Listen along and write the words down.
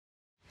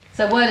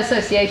So word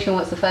association,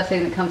 what's the first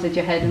thing that comes into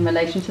your head in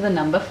relation to the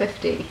number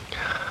 50?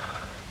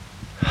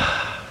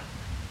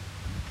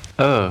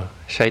 Oh,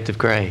 shades of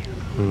grey.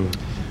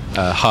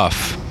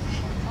 Half.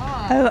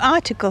 Oh,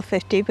 Article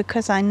 50,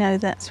 because I know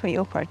that's what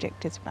your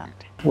project is about.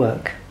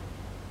 Work.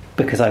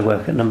 Because I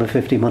work at number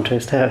 50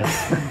 Montrose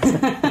Terrace.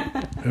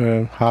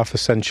 Half a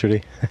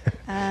century.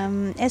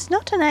 It's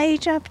not an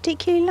age I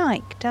particularly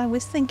liked. I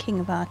was thinking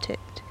about it.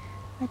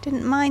 I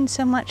didn't mind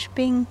so much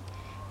being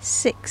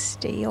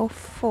 60 or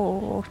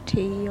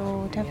 40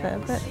 or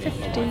whatever, but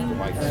 50...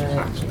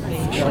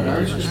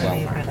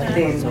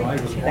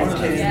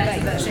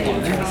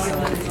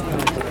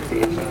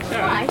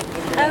 Hi.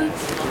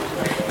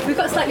 We've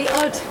got a slightly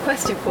odd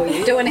question for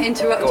you. Don't want to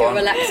interrupt your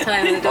relaxed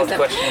time. Odd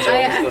questions are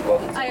always good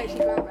ones. I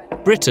actually wrote right.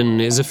 Britain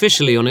is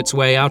officially on its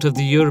way out of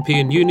the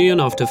European Union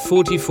after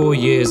 44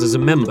 years as a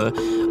member,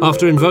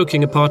 after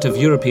invoking a part of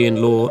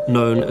European law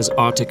known as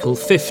Article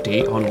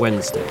 50 on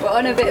Wednesday. We're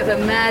on a bit of a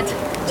mad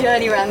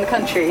journey around the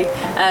country.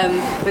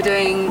 We're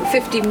doing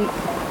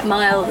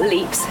 50-mile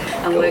leaps,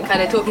 and we're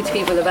kind of talking to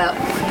people about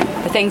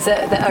the things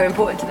that are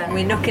important to them.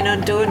 We're knocking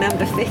on door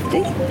number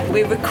 50.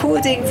 We're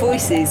recording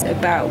voices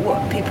about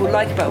what people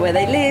like about where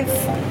they live,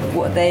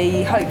 what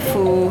they hope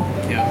for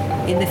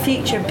in the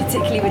future, and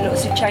particularly with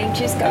lots of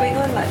changes going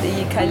on, like the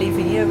UK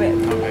leaving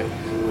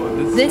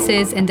Europe. This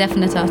is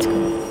Indefinite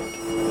Article.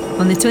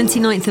 On the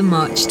 29th of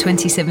March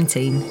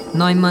 2017,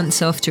 9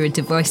 months after a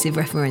divisive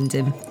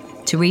referendum,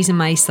 Theresa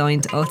May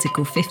signed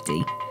Article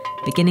 50,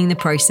 beginning the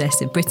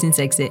process of Britain's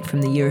exit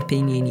from the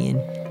European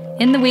Union.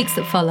 In the weeks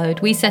that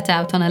followed, we set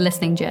out on a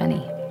listening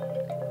journey.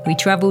 We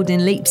travelled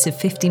in leaps of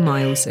 50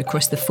 miles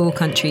across the 4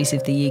 countries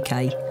of the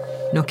UK,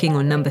 knocking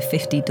on number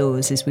 50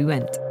 doors as we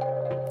went.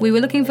 We were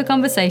looking for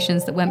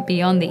conversations that went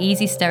beyond the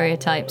easy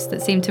stereotypes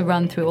that seem to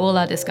run through all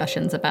our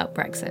discussions about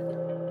Brexit.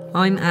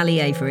 I'm Ali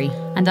Avery.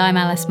 And I'm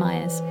Alice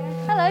Myers.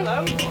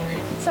 Hello.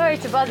 Sorry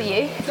to bother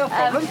you. No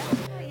problem.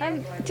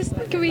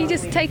 Can we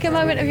just take a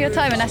moment of your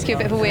time and ask you a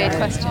bit of a weird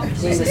question?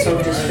 When the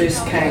soldiers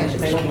first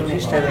came, making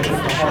just everything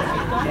to help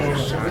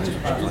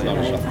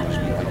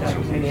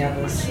many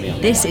others.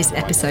 This is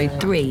episode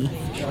 3,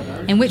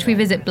 in which we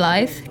visit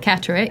Blyth,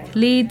 Catterick,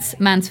 Leeds,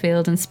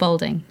 Mansfield and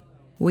Spalding.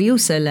 We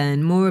also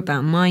learn more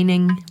about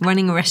mining,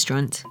 running a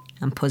restaurant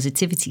and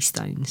positivity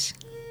stones.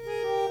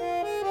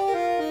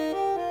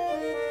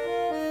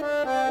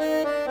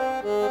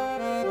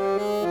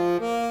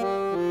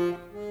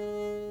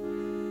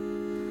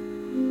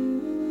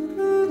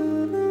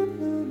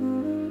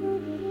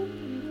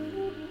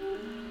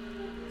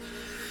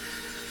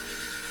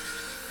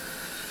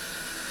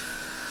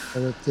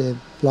 At the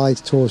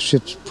Blyth Tall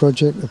Ships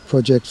project, a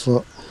project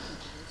for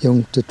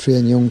to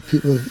train young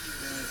people.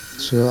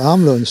 So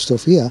I'm learning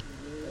stuff here.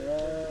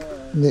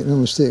 Make no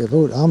mistake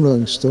about it, I'm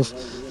learning stuff.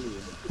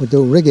 We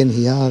do rigging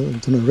here.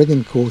 I've done a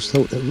rigging course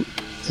how to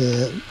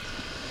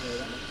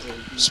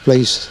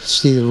splice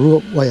steel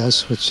rope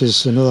wires, which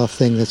is another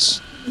thing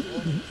that's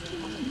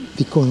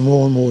becoming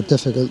more and more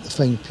difficult to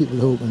find people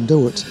who can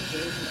do it.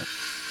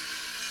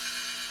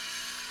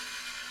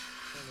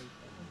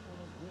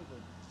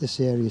 This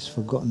area is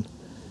forgotten.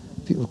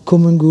 People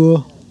come and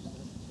go,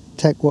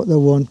 take what they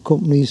want,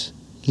 companies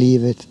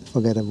leave it,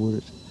 forget about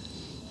it.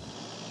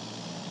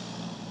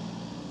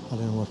 I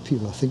don't know what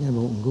people are thinking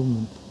about in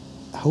government.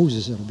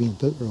 Houses that are being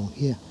built around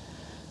here.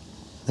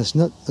 There's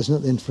not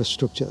the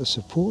infrastructure to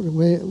support it.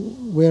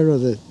 Where are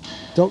the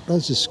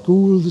doctors, the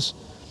schools?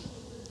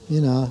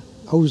 You know,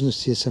 housing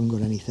estates haven't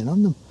got anything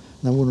on them.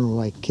 And I'm wondering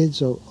why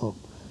kids are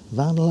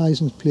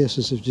vandalising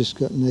places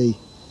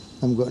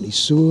haven't got any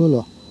soil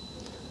or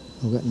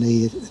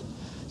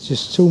it's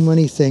just too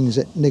many things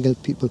that niggle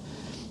people.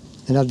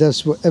 And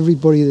that's what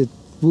everybody that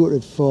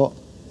voted for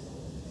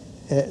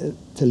to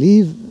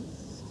leave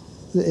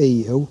the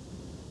EU.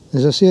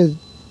 As I said,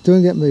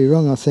 don't get me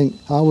wrong, I think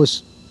I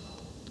was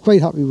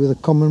quite happy with the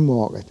common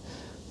market.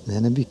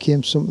 Then it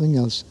became something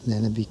else.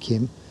 Then it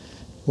became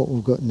what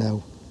we've got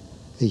now,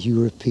 a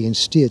European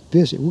state.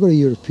 Basically, we've got a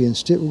European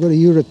state. We've got a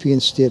European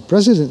state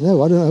president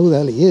now. I don't know who the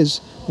hell he is,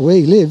 where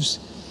he lives.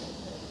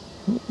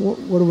 What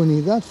do we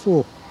need that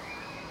for?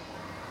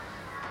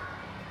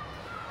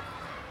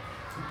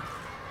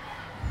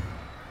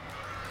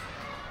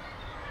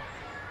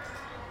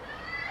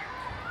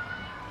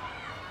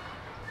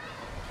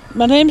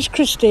 My name's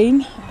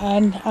Christine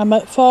and I'm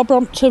at 4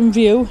 Brompton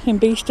View in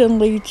Beeston,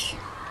 Leeds.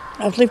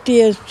 I've lived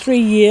here 3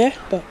 years,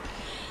 but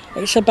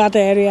it's a bad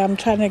area. I'm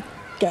trying to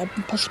get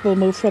a possible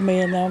move from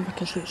here now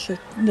because it's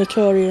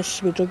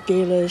notorious with drug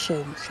dealers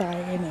and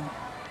fighting and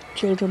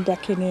children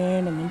breaking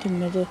in and one thing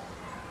and another.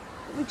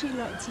 What would you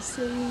like to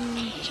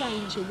see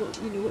change, or what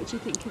do you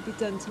think could be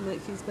done to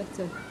make things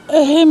better?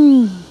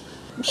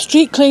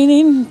 Street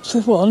cleaning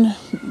for one.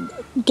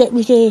 Get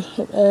rid of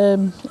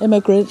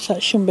immigrants.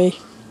 That shouldn't be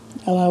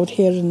allowed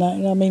here and that.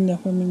 You know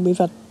what I mean, we've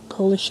had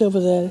Polish over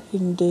there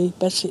in the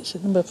Bessets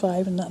at number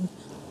 5 and that.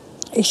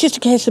 It's just a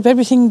case of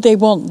everything they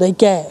want, they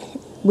get.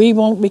 We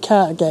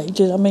can't get.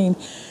 Do you know what I mean?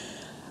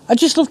 I'd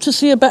just love to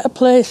see a better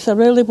place, I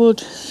really would.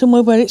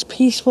 Somewhere where it's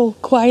peaceful,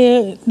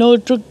 quiet, no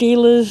drug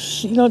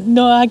dealers,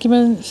 no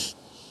arguments.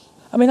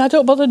 I mean, I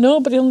don't bother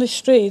nobody on the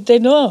street. They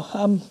know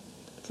I'm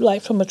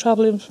like from a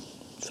travelling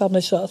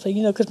family sort of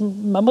thing, because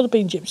my mother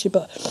being gypsy,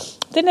 but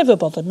they never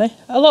bother me.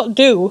 A lot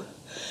do,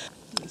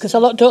 because a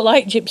lot don't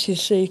like gypsies,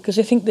 see, because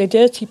they think they're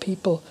dirty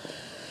people.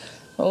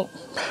 Well,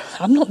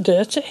 I'm not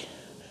dirty.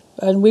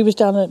 And we was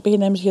down at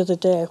B&M's the other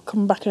day,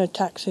 coming back in a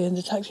taxi, and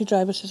the taxi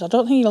driver says, I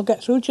don't think you'll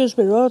get through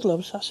Dewsbury Road,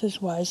 loves. I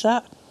says, why is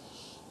that?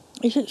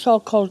 He says, it's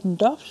all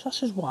cordoned off. I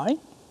says, why?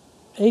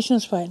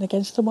 Asians fighting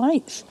against the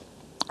whites.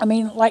 I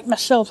mean, like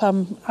myself,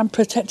 I'm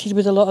protected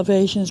with a lot of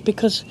Asians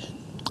because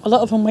a lot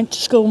of them went to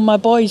school with my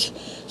boys,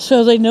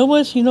 so they know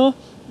us, and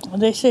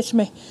they say to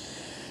me,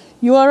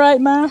 you all right,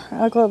 Ma?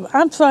 I go,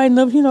 I'm fine,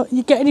 love.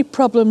 You get any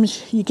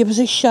problems, you give us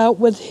a shout,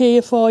 we're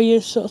here for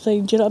you, sort of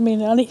thing. Do you know what I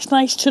mean? And it's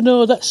nice to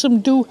know that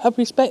some do have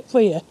respect for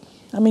you.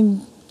 I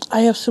mean,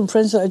 I have some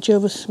friends that are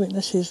Jehovah's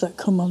Witnesses that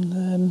come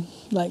on,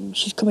 like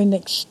she's coming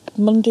next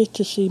Monday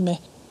to see me.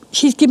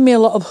 She's given me a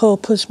lot of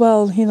hope as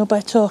well, by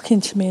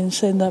talking to me and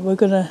saying that we're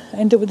going to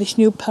end up with this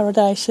new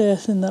paradise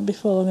earth and that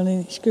before long,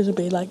 and it's going to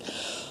be like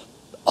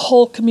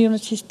whole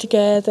communities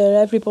together,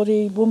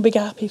 everybody, one big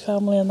happy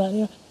family and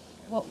that,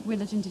 What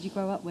religion did you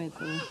grow up with?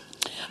 Or?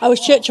 I was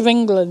Church of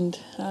England,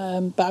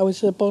 but I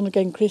was a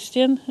born-again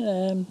Christian.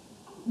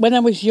 When I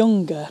was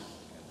younger,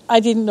 I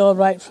didn't know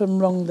right from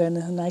wrong then,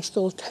 and I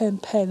stole 10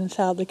 pence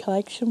out of the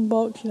collection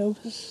box,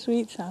 for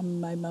sweets,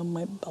 and my mum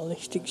went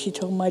ballistic. She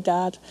told my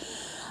dad,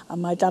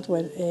 and my dad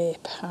went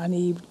ape, and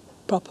he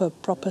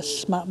proper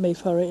smacked me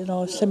for it,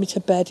 sent me to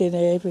bed and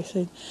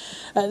everything.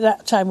 At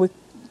that time,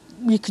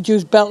 you could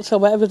use belts or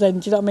whatever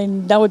then, do you know what I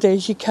mean?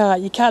 Nowadays, you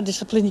can't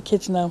discipline your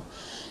kids now.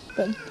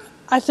 But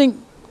I think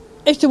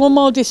if there were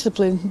more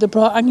discipline, they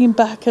brought hanging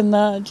back and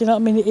that, do you know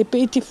what I mean? It'd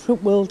be a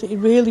different world, it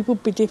really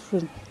would be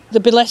different.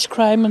 There'd be less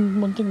crime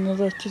and one thing and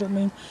another, do you know what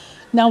I mean?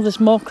 Now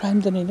there's more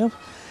crime than enough.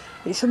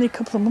 It's only a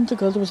couple of months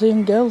ago there was a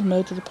young girl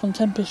murdered upon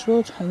Tempest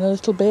Road and a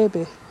little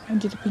baby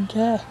ended up in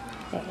care.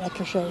 But like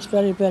I say, it's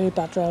very, very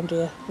bad round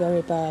here,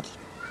 very bad.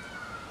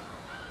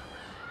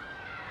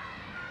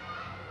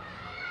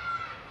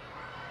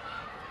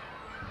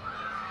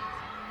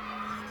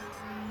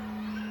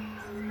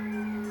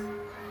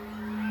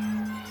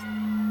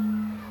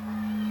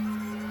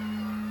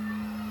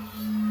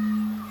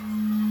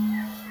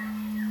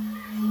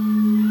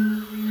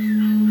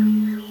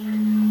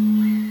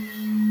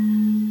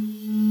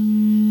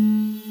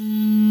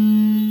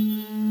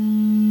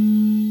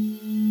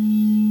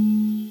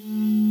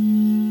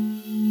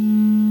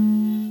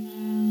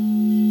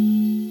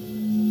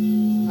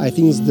 I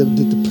think it's the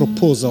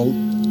proposal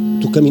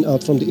to coming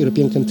out from the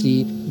European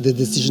country, the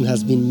decision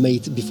has been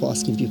made before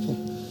asking people.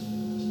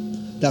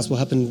 That's what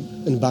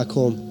happened in back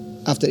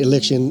home. After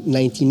election,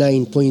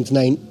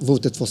 99.9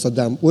 voted for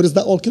Saddam. Where does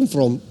that all come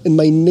from? In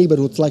my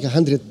neighborhood, like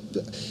 100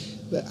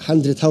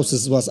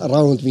 houses was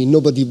around me.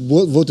 Nobody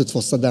voted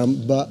for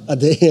Saddam, but at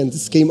the end,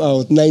 it came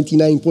out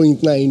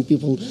 99.9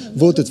 people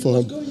voted for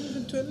him. Going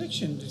even to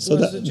election.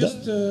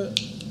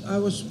 I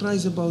was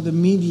surprised about the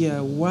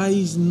media. Why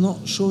is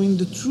not showing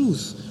the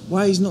truth?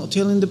 Why is not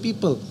telling the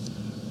people?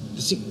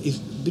 If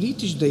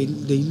British they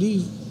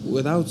live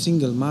without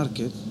single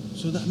market,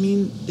 so that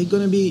means they're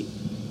going to be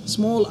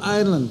small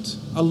Ireland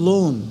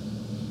alone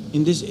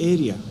in this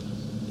area.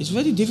 It's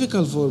very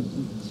difficult for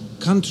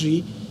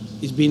country.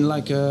 It's been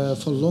like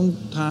for a long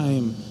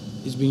time.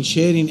 It's been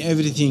sharing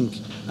everything,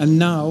 and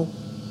now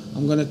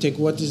I'm going to take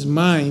what is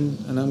mine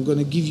and I'm going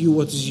to give you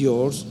what is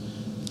yours,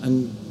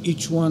 and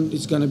each one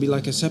is going to be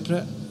like a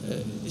separate.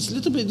 It's a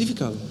little bit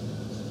difficult.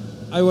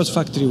 I was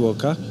factory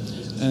worker,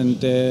 and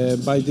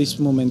by this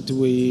moment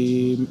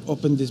we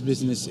opened this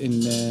business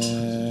in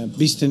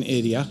Beeston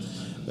area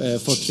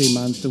for 3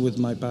 months with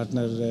my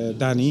partner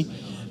Danny,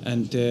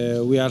 and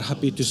we are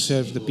happy to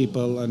serve the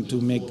people and to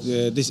make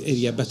this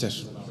area better.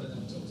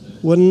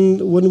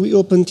 When we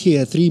opened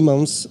here 3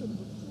 months,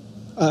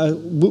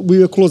 we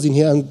were closing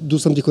here and do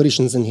some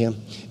decorations in here.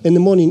 In the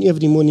morning,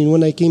 every morning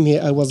when I came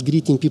here, I was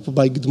greeting people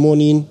by good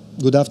morning,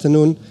 good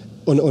afternoon,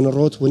 on the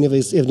road whenever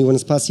everyone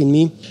is passing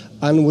me,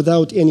 and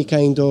without any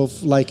kind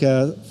of like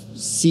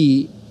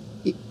see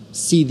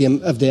them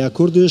if they are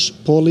Kurdish,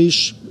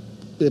 Polish,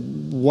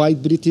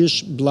 white,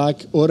 British,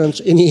 black,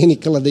 orange, any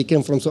color they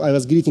came from. So I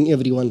was greeting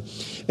everyone.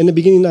 In the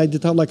beginning, I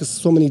did have like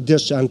so many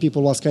dish, and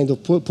people was kind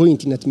of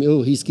pointing at me.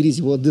 Oh, he's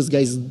crazy. What this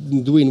guy's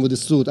doing with the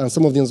suit? And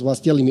some of them was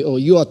telling me, oh,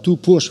 you are too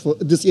posh for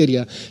this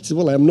area. I said,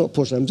 well, I'm not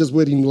posh. I'm just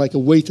wearing like a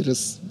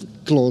waitress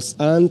clothes.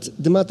 And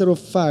the matter of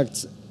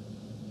fact,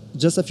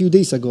 just a few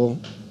days ago,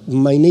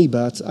 my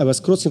neighbor, I was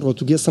crossing the road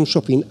to get some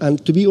shopping, and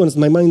to be honest,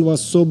 my mind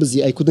was so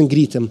busy, I couldn't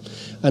greet him.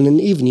 And in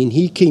the evening,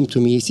 he came to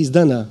me, he says,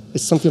 Dana,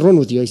 is something wrong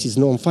with you? I says,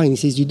 no, I'm fine. He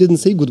says, you didn't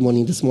say good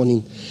morning this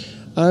morning.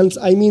 And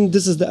I mean,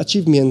 this is the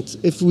achievement.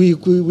 If we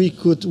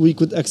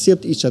could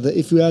accept each other,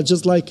 if we are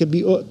just like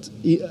be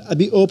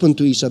open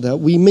to each other,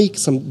 we make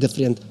some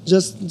different.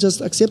 Just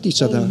accept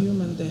each other. All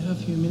human, they have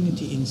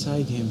humanity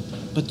inside him,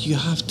 but you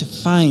have to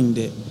find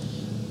it.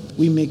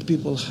 We make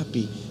people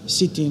happy.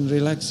 sitting,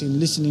 relaxing,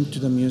 listening to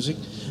the music,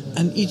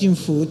 and eating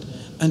food,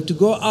 and to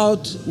go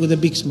out with a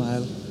big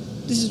smile.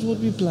 This is what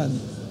we plan.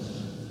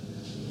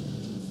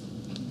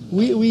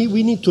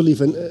 We need to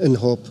live in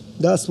hope.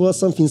 That's what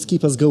something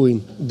keeps us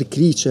going. The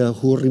creature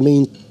who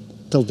remains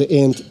till the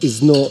end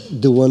is not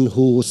the one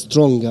who is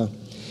stronger.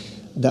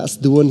 That's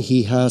the one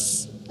he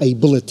has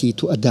ability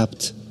to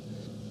adapt.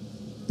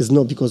 It's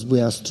not because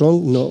we are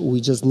strong. No,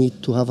 we just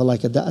need to have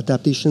the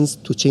adaptations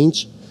to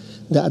change,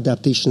 the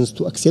adaptations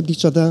to accept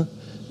each other,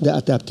 the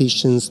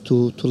adaptations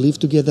to live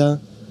together,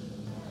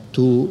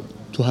 to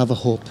have a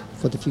hope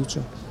for the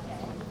future.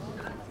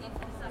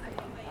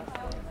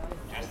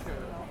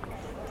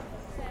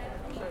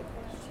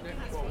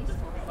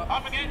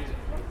 Up again,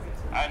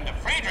 and a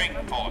free drink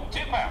for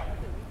 £2.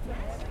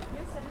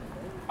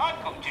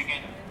 Hard-cooked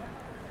chicken,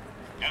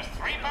 just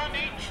 £3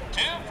 each,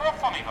 2 for a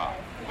funny bar.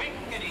 Quick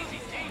and easy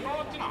tea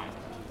for tonight.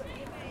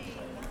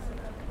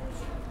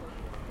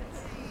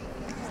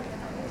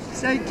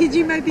 So could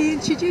you maybe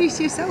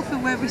introduce yourself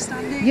and where we're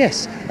standing?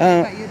 Yes,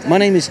 my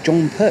name is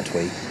John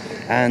Pertwee,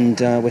 and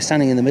we're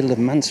standing in the middle of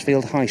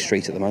Mansfield High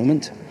Street at the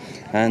moment,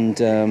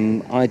 and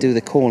I do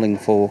the calling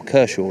for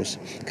Kershaw's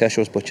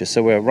Butchers,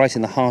 so we're right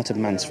in the heart of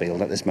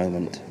Mansfield at this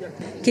moment.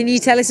 Can you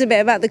tell us a bit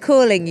about the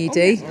calling you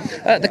do?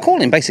 The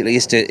calling basically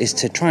is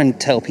to try and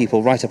tell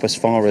people right up as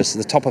far as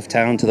the top of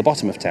town to the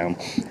bottom of town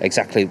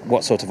exactly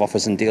what sort of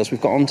offers and deals we've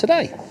got on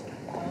today.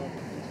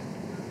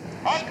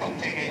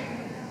 Hard-cooked chicken,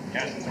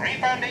 just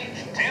 £3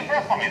 each, 2 for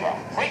a funny bar.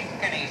 Quick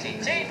and easy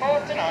tea for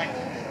tonight.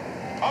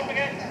 Don't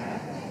forget.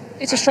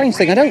 It's a strange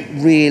thing. I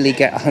don't really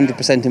get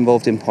 100%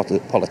 involved in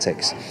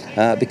politics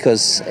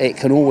because it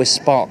can always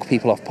spark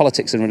people off.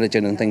 Politics and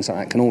religion and things like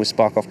that can always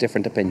spark off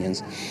different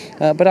opinions.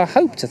 But I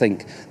hope to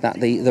think that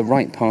the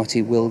right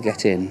party will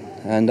get in.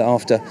 And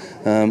after,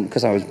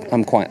 because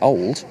I'm quite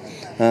old,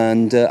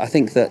 and I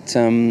think that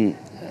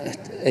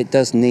it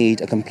does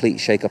need a complete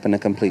shake-up and a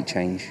complete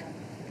change.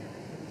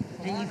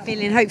 Are you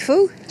feeling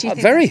hopeful? Do you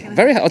think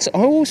Very. I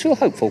always feel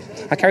hopeful.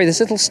 I carry this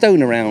little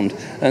stone around,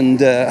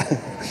 and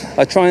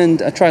I try and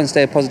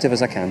stay as positive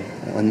as I can.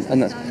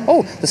 And that's,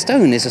 the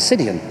stone is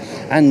obsidian,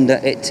 and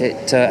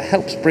it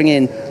helps bring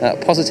in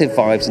positive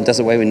vibes and does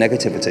away with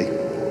negativity.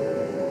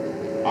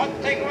 Hot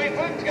takeaway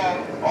food to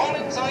go, all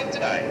inside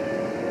today.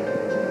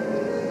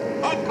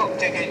 Hot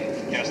cooked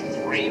chicken, just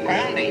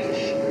 £3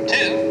 each,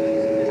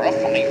 2 for a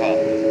funny bar.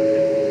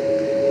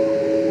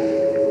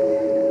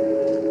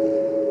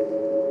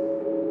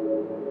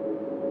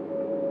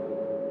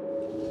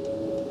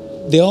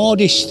 The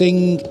hardest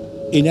thing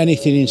in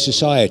anything in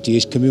society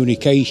is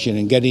communication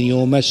and getting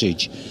your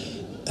message.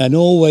 And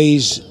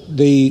always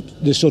the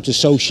sort of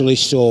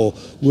socialist or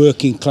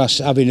working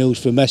class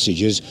avenues for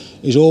messages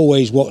is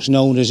always what's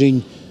known as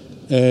in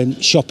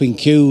shopping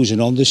queues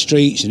and on the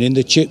streets and in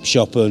the chip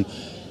shop. And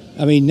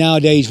I mean,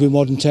 nowadays with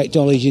modern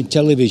technology and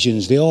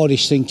televisions, the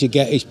hardest thing to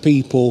get is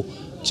people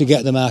to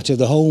get them out of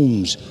the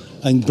homes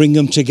and bring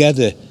them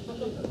together.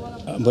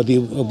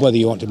 Whether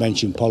you want to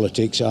mention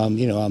politics, I'm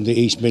the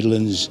East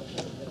Midlands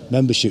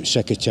membership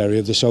secretary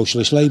of the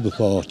Socialist Labour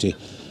Party.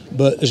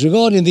 But as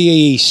regarding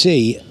the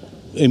EEC,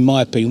 in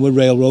my opinion, we're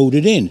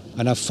railroaded in,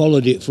 and I've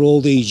followed it for all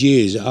these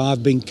years.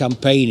 I've been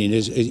campaigning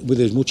with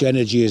as much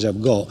energy as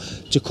I've got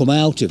to come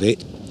out of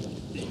it.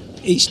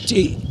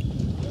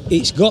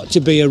 It's got to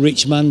be a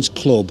rich man's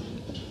club,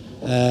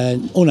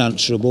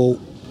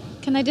 unanswerable.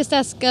 Can I just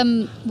ask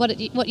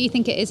what you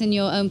think it is in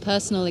your own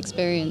personal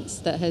experience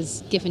that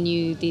has given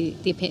you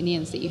the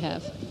opinions that you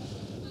have?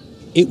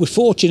 It was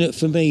fortunate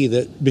for me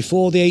that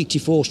before the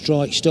 84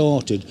 strike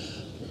started,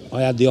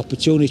 I had the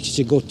opportunity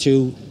to go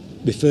to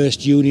my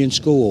first union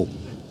school.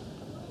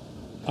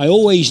 I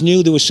always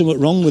knew there was something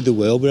wrong with the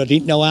world, but I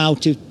didn't know how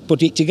to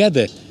put it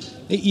together.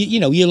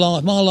 Your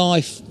life, my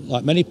life,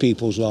 like many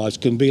people's lives,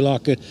 can be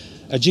like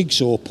a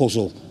jigsaw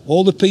puzzle.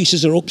 All the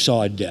pieces are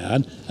upside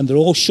down and they're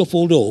all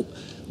shuffled up.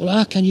 Well,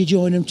 how can you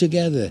join them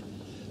together?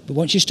 But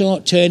once you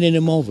start turning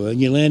them over and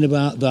you learn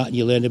about that and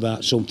you learn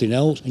about something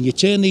else and you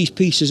turn these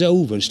pieces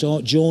over and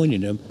start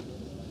joining them,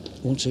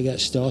 once I get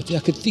started, I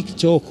could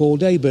talk all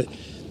day, but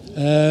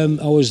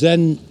I was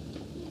then,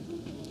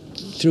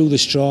 through the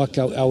strike,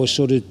 I was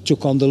sort of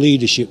took on the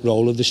leadership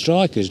role of the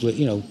strikers,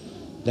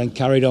 then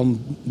carried on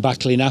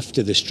battling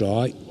after the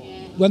strike.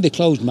 When they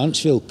closed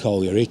Mansfield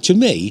Colliery, to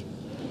me,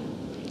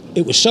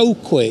 it was so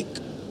quick,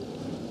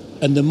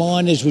 and the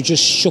miners were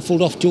just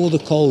shuffled off to other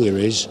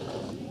collieries.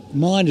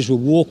 Miners were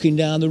walking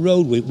down the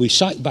road with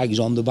sack bags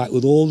on the back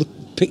with all the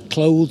picked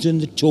clothes and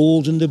the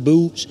tools and the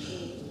boots.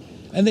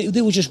 And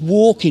they were just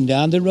walking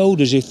down the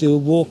road as if they were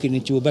walking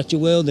into a better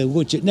world. They were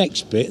going to the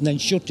next bit and then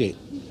shut it.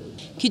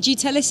 Could you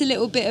tell us a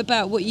little bit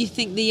about what you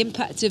think the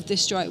impact of the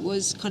strike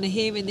was kind of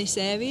here in this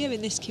area,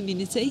 in this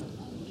community?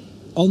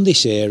 On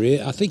this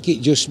area, I think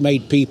it just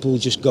made people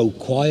just go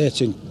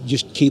quiet and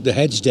just keep their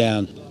heads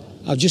down.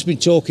 I've just been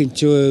talking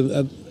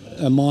to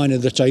a miner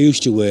that I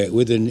used to work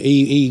with, and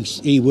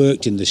he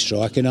worked in the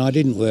strike and I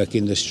didn't work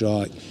in the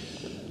strike.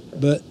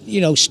 But,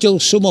 still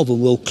some of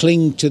them will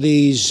cling to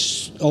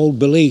these old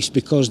beliefs,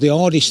 because the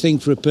hardest thing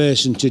for a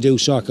person to do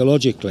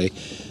psychologically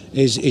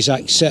is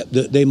accept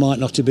that they might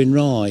not have been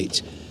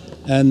right,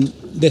 and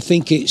they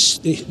think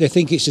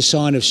it's a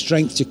sign of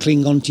strength to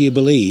cling on to your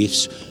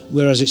beliefs,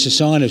 whereas it's a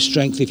sign of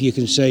strength if you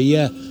can say,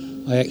 yeah,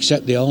 I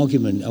accept the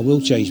argument, I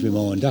will change my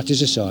mind. That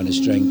is a sign of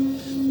strength.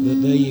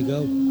 But there you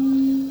go.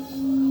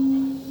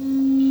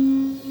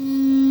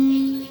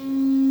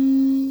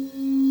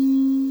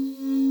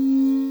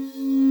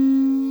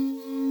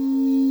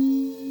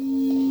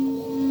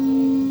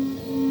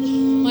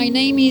 My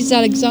name is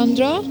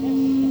Alexandra,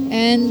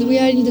 and we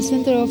are in the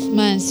center of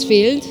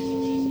Mansfield,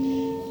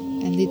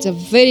 and it's a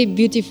very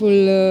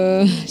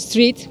beautiful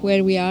street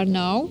where we are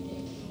now,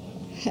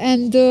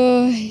 and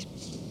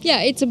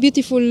it's a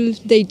beautiful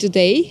day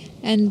today,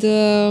 and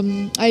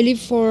I live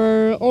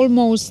for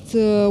almost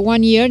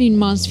 1 year in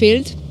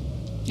Mansfield.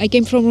 I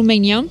came from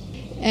Romania,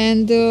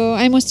 and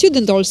I'm a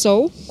student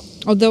also,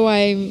 although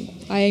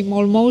I'm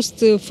almost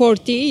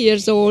 40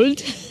 years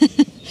old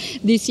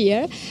this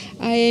year.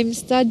 I am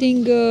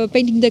studying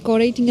painting,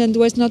 decorating at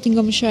West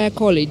Nottinghamshire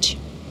College.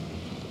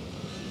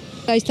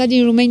 I study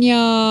in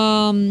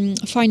Romania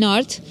fine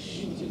art,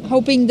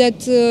 hoping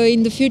that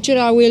in the future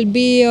I will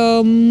be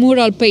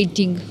mural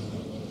painting.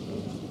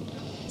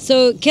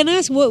 So can I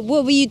ask, what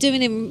were you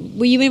doing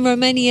were you in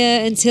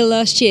Romania until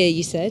last year,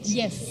 you said?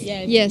 Yes.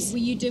 Yeah. Yes. Were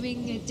you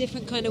doing a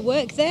different kind of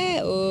work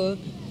there, or?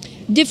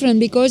 Different,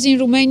 because in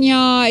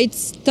Romania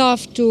it's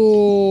tough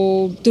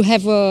to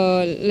have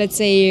let's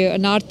say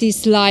an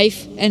artist's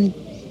life and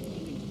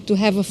to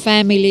have a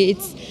family.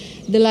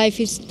 The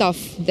life is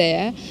tough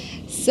there.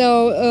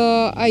 So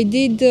I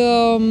did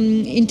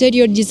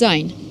interior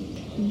design,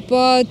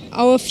 but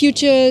our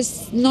future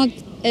is not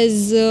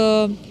as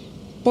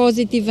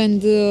positive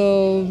and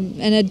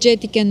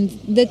energetic and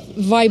that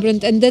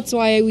vibrant, and that's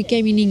why we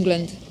came in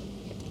England.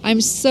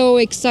 I'm so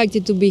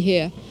excited to be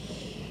here.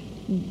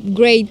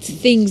 Great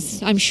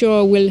things, I'm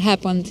sure, will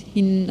happen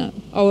in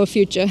our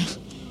future.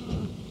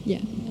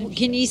 Yeah.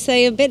 Can you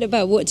say a bit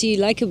about what do you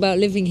like about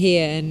living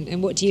here,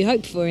 and what do you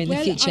hope for in the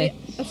future?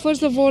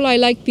 First of all, I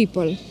like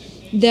people.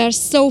 They are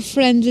so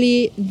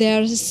friendly, they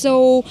are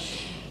so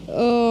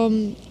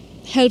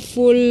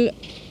helpful.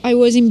 I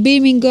was in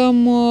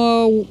Birmingham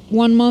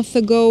 1 month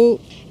ago,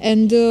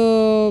 and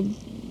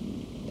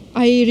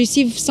I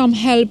received some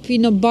help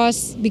in a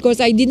bus because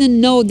I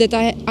didn't know that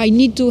I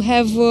need to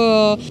have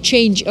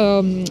change,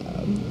 cash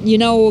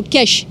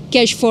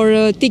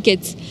for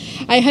tickets.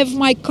 I have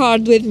my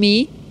card with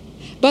me,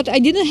 but I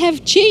didn't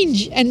have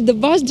change, and the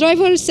bus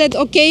driver said,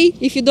 okay,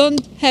 if you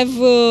don't have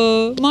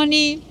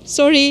money,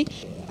 sorry.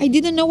 I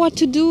didn't know what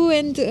to do,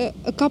 and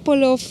a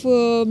couple of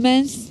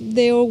men,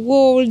 they are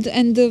old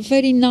and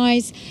very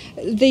nice.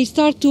 They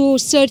start to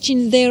search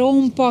in their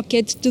own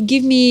pocket to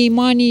give me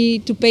money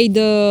to pay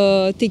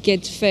the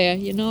ticket fare.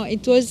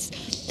 It was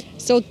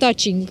so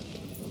touching.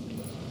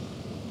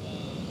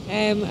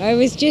 I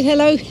was just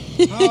hello.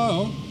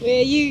 Hello.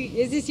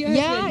 Is this your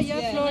husband?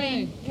 Yeah,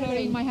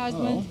 Florin, my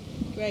husband. Oh,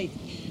 great.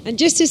 And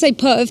just to say,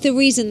 part of the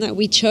reason that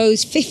we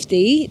chose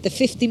the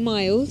 50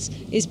 miles,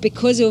 is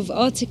because of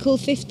Article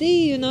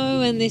 50,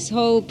 and this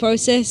whole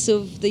process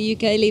of the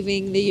UK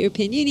leaving the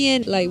European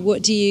Union. Like,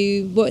 what's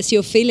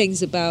your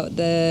feelings about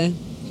that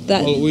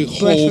Well, we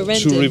referendum? hope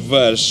to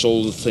reverse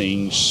all the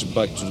things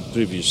back to the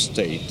previous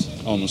state,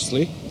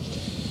 honestly.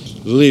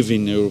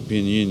 Leaving the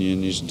European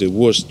Union is the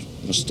worst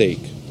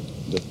mistake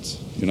that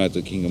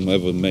United Kingdom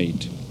ever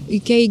made.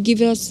 UK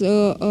gives us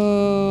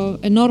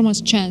enormous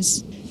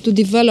chance to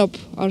develop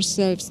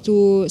ourselves,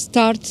 to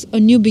start a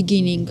new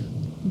beginning.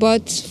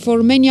 But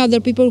for many other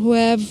people who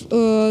have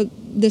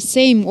the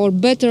same or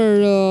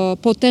better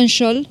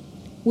potential,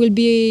 will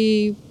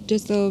be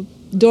just a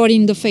door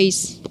in the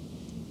face.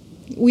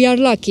 We are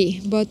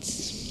lucky, but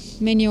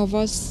many of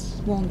us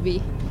won't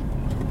be.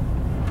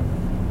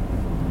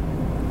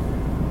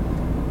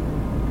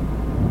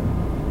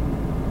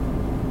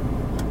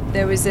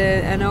 There was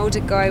an older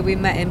guy we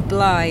met in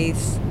Blythe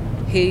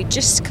who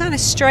just kind of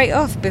straight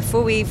off,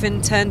 before we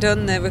even turned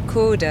on the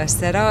recorder,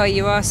 said, oh,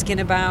 you're asking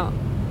about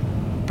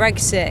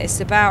Brexit, it's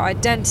about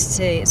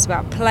identity, it's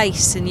about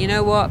place, and you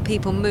know what,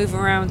 people move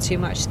around too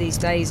much these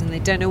days and they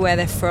don't know where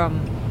they're from.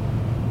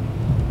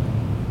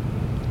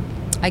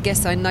 I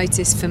guess I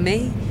noticed for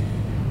me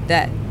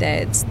that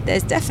there's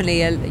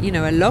definitely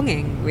a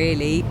longing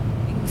really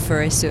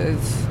for a sort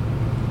of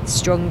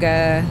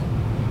stronger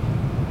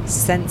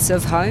sense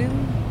of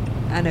home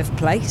and of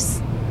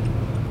place.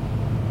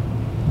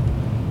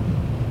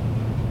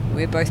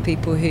 We're both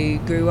people who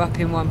grew up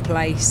in one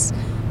place,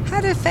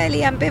 had a fairly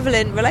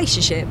ambivalent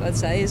relationship, I'd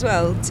say, as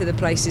well, to the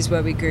places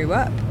where we grew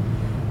up.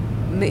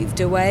 Moved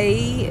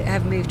away,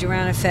 have moved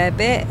around a fair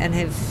bit, and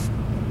have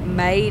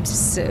made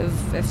sort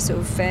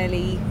of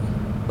fairly,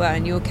 well,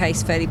 in your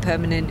case, fairly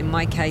permanent, in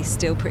my case,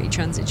 still pretty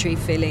transitory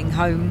feeling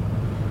home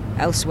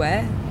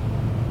elsewhere.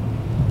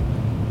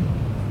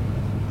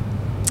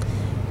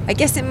 I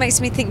guess it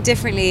makes me think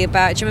differently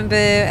about, do you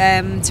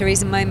remember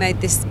Theresa May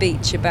made this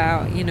speech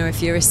about,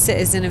 if you're a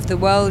citizen of the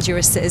world, you're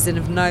a citizen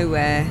of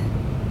nowhere.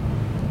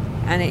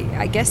 And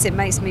I guess it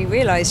makes me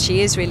realise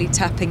she is really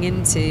tapping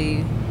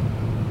into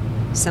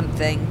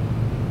something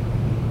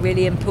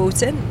really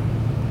important,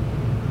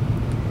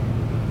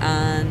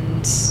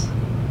 and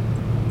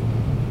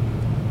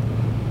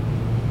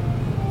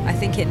I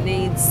think it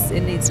needs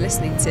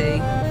listening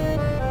to.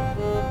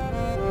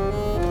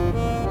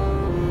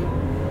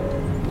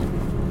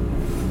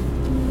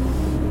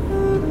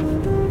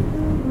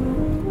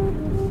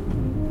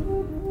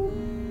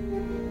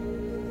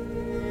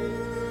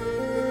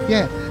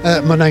 Yeah,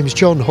 my name's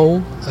John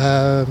Hall,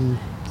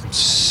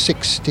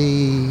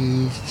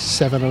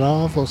 67 and a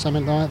half or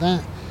something like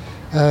that.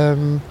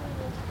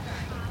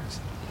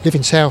 Live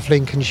in South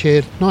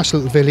Lincolnshire, nice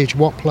little village,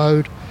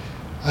 Watload.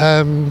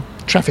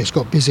 Traffic's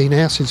got busy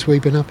now since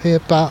we've been up here,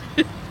 but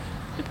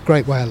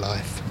great way of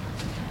life.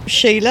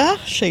 Sheila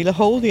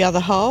Hall, the other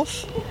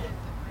half.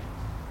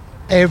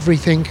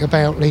 Everything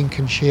about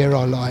Lincolnshire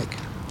I like,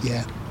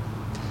 yeah.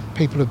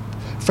 People are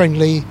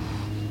friendly,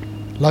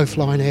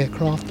 low-flying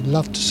aircraft, I'd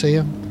love to see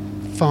them.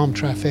 Farm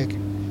traffic,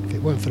 if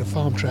it weren't for the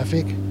farm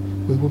traffic,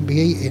 we wouldn't be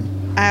eating.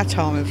 Our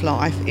time of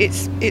life,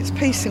 it's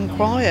peace and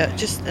quiet,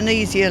 just an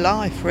easier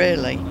life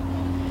really,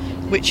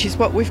 which is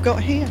what we've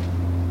got here.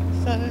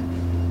 So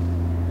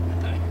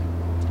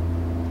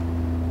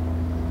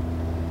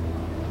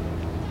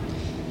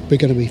we're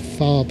going to be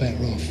far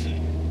better off,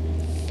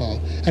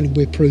 and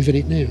we're proving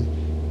it now.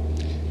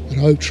 And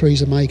I hope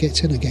Theresa May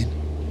gets in again,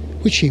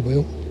 which she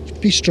will,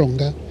 be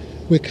stronger,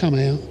 we'll come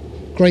out,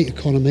 great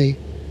economy,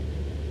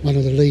 one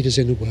of the leaders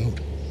in the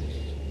world.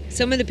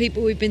 Some of the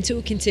people we've been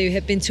talking to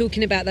have been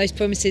talking about those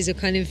promises of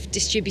kind of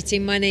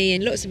distributing money,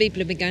 and lots of people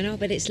have been going, oh,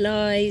 but it's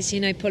lies,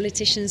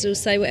 politicians will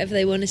say whatever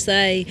they want to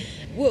say.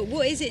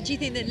 What is it, do you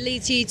think, that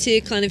leads you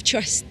to kind of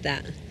trust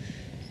that?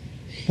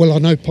 Well, I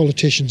know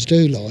politicians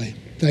do lie.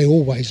 They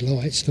always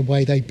lie. It's the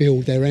way they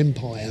build their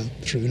empire,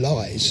 through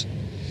lies.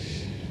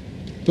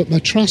 But my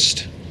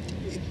trust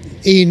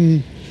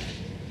in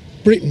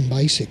Britain,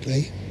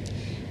 basically,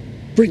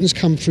 Britain's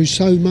come through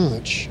so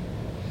much,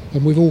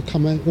 and we've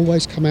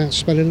always come out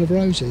smelling of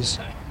roses.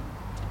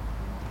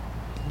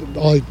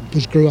 I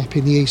grew up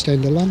in the East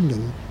End of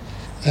London,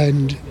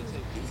 and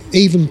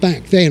even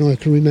back then I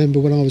can remember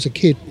when I was a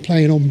kid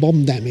playing on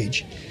bomb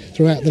damage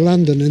throughout the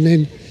London, and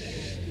then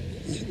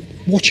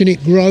watching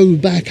it grow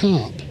back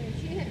up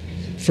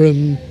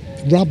from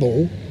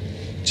rubble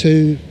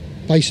to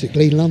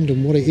basically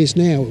London, what it is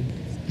now,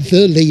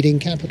 the leading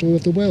capital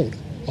of the world,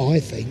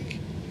 I think.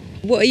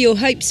 What are your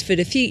hopes for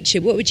the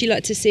future? What would you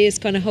like to see us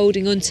kind of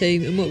holding on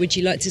to, and what would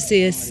you like to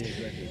see us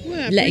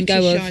letting go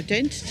of? British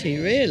identity,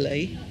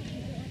 really,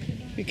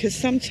 because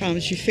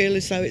sometimes you feel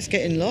as though it's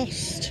getting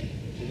lost.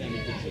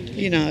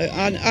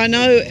 I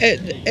know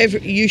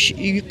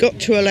you've got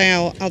to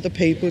allow other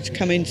people to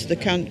come into the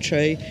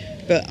country,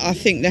 but I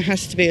think there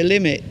has to be a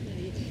limit.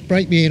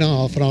 Break me in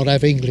half and I'd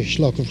have English,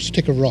 like a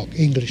stick of rock,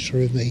 English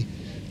through me.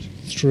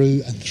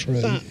 Through and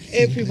through. But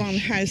everyone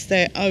has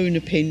their own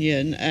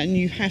opinion, and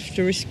you have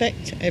to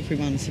respect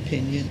everyone's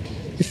opinion.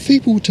 If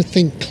people were to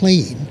think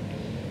clean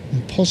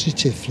and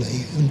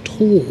positively and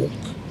talk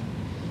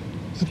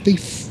and be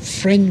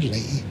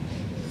friendly,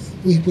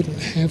 we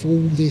wouldn't have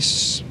all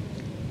this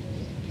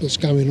that's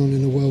going on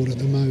in the world at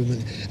the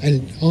moment.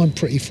 And I'm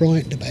pretty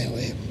frightened about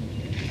it.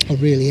 I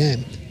really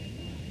am.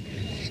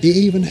 It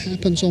even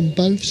happens on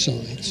both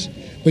sides.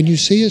 When you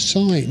see a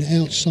sign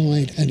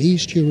outside an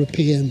East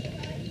European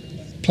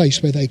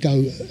place where they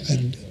go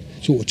and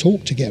sort of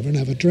talk together and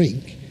have a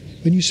drink,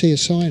 when you see a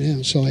sign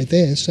outside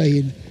there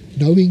saying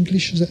no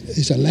English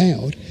is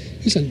allowed,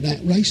 isn't that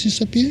racist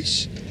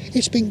abuse?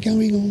 It's been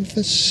going on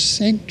for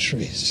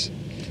centuries.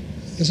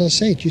 As I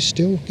said, you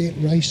still get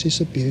racist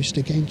abuse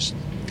against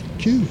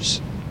Jews.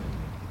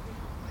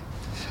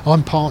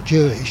 I'm part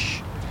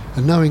Jewish,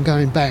 and knowing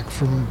going back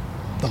from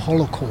the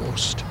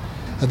Holocaust,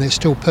 and there's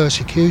still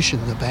persecution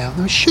about,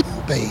 there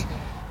shouldn't be.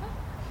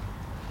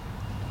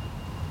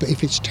 But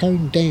if it's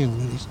toned down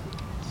and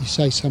you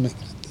say something,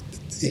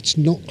 it's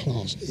not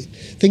classed.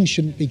 Things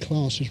shouldn't be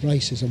classed as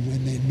racism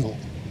when they're not.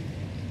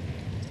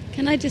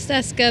 Can I just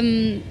ask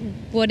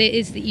what it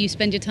is that you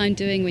spend your time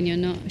doing when you're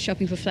not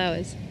shopping for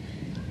flowers?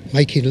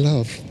 Making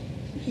love.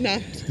 No.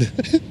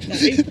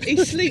 He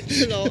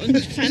sleeps a lot and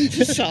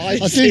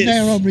fantasises. I do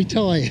now I'm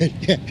retired,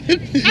 yeah.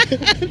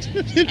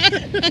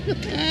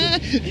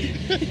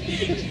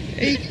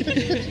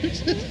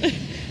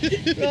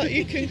 Right,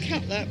 you can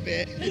cut that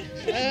bit.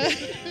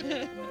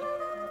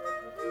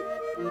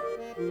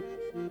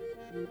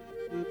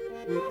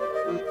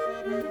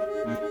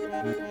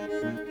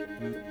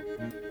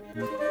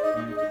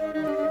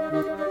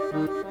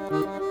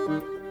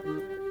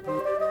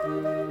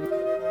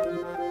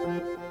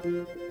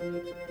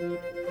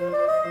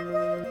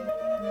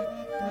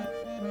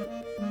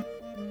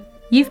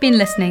 You've been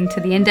listening to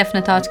the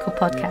Indefinite Article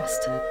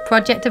Podcast.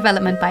 Project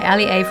development by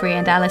Ali Avery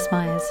and Alice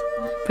Myers.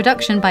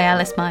 Production by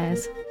Alice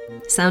Myers.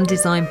 Sound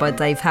design by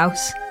Dave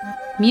House.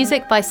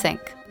 Music by Sync.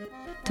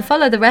 To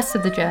follow the rest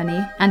of the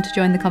journey and to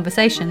join the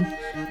conversation,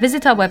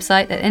 visit our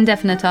website at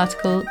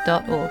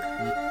indefinitearticle.org.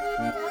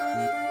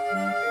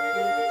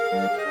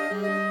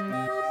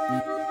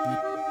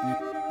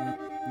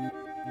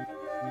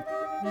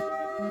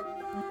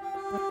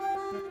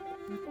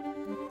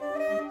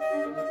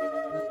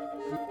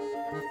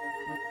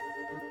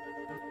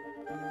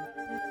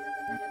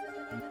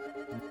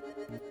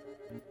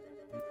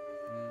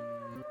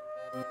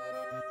 Bye.